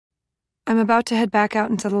I'm about to head back out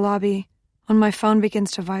into the lobby when my phone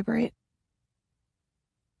begins to vibrate.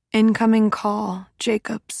 Incoming call,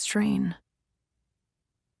 Jacob Strain.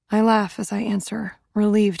 I laugh as I answer,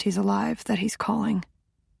 relieved he's alive, that he's calling.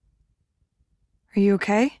 Are you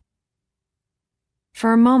okay?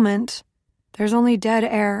 For a moment, there's only dead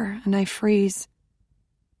air and I freeze,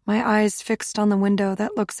 my eyes fixed on the window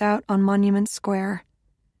that looks out on Monument Square,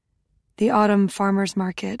 the autumn farmers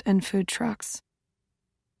market and food trucks.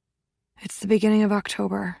 It's the beginning of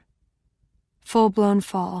October, full-blown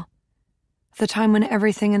fall, the time when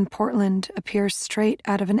everything in Portland appears straight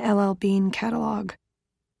out of an L.L. Bean catalog.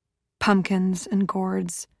 Pumpkins and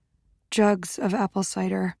gourds, jugs of apple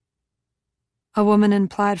cider. A woman in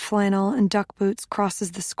plaid flannel and duck boots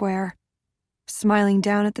crosses the square, smiling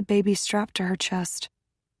down at the baby strapped to her chest.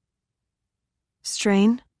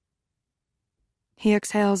 Strain? He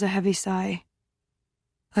exhales a heavy sigh.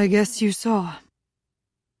 I guess you saw.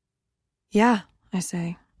 Yeah, I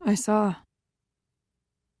say, I saw.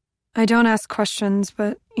 I don't ask questions,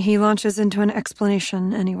 but he launches into an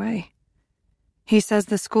explanation anyway. He says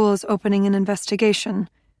the school is opening an investigation,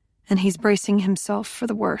 and he's bracing himself for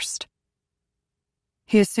the worst.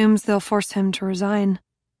 He assumes they'll force him to resign.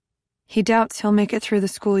 He doubts he'll make it through the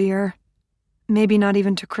school year, maybe not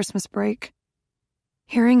even to Christmas break.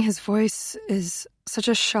 Hearing his voice is such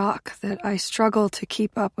a shock that I struggle to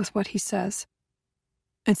keep up with what he says.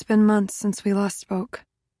 It's been months since we last spoke,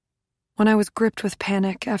 when I was gripped with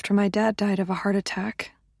panic after my dad died of a heart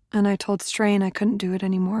attack, and I told Strain I couldn't do it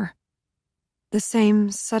anymore. The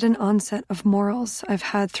same sudden onset of morals I've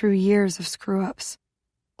had through years of screw-ups,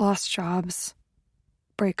 lost jobs,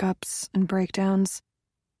 breakups, and breakdowns,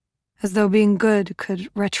 as though being good could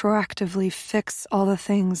retroactively fix all the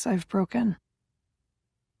things I've broken.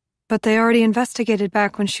 But they already investigated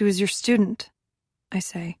back when she was your student, I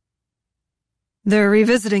say. They're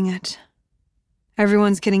revisiting it.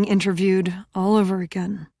 Everyone's getting interviewed all over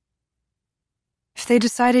again. If they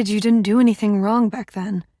decided you didn't do anything wrong back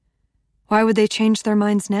then, why would they change their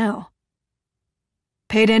minds now?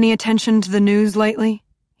 Paid any attention to the news lately?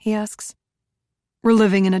 He asks. We're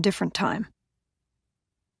living in a different time.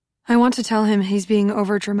 I want to tell him he's being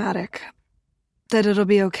overdramatic, that it'll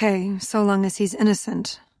be okay so long as he's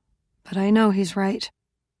innocent, but I know he's right.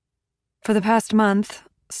 For the past month,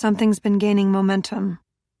 something's been gaining momentum.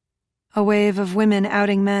 A wave of women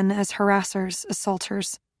outing men as harassers,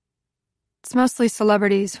 assaulters. It's mostly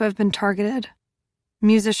celebrities who have been targeted.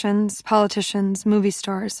 Musicians, politicians, movie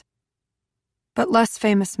stars. But less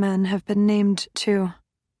famous men have been named too.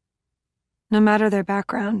 No matter their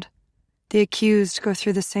background, the accused go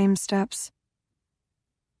through the same steps.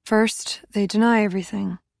 First, they deny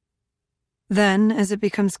everything. Then, as it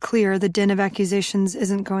becomes clear the din of accusations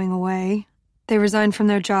isn't going away, they resign from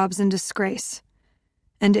their jobs in disgrace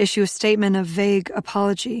and issue a statement of vague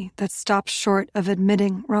apology that stops short of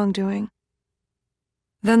admitting wrongdoing.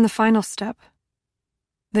 Then the final step.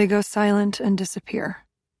 They go silent and disappear.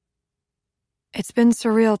 It's been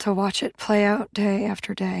surreal to watch it play out day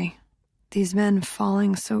after day, these men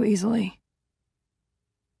falling so easily.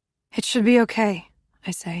 It should be okay,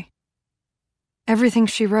 I say. Everything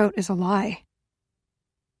she wrote is a lie.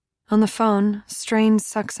 On the phone, Strain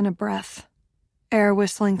sucks in a breath, air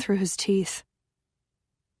whistling through his teeth.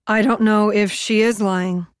 I don't know if she is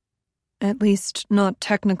lying. At least, not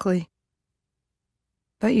technically.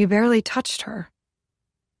 But you barely touched her.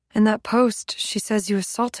 In that post, she says you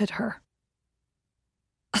assaulted her.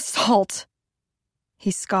 Assault? He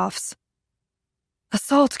scoffs.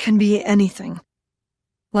 Assault can be anything.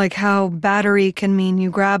 Like how battery can mean you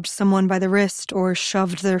grabbed someone by the wrist or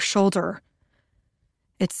shoved their shoulder.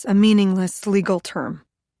 It's a meaningless legal term.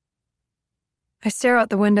 I stare out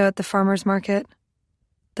the window at the farmer's market,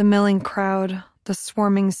 the milling crowd, the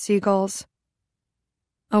swarming seagulls.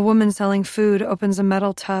 A woman selling food opens a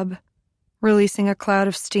metal tub, releasing a cloud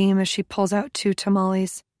of steam as she pulls out 2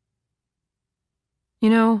 tamales. You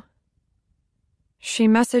know, she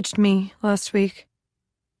messaged me last week.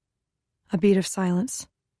 A beat of silence.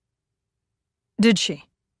 Did she?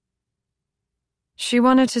 She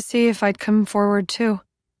wanted to see if I'd come forward too.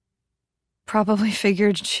 Probably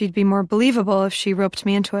figured she'd be more believable if she roped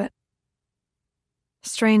me into it.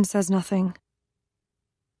 Strain says nothing.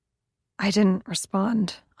 I didn't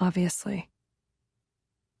respond, obviously.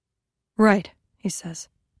 Right, he says.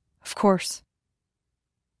 Of course.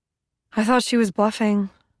 I thought she was bluffing.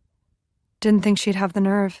 Didn't think she'd have the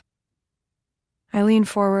nerve. I lean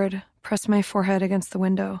forward, press my forehead against the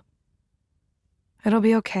window. It'll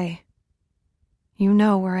be okay. You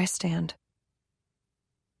know where I stand.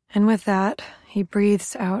 And with that, he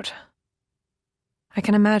breathes out. I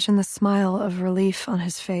can imagine the smile of relief on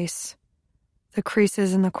his face, the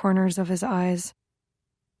creases in the corners of his eyes.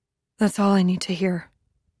 "That's all I need to hear,"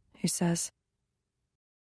 he says.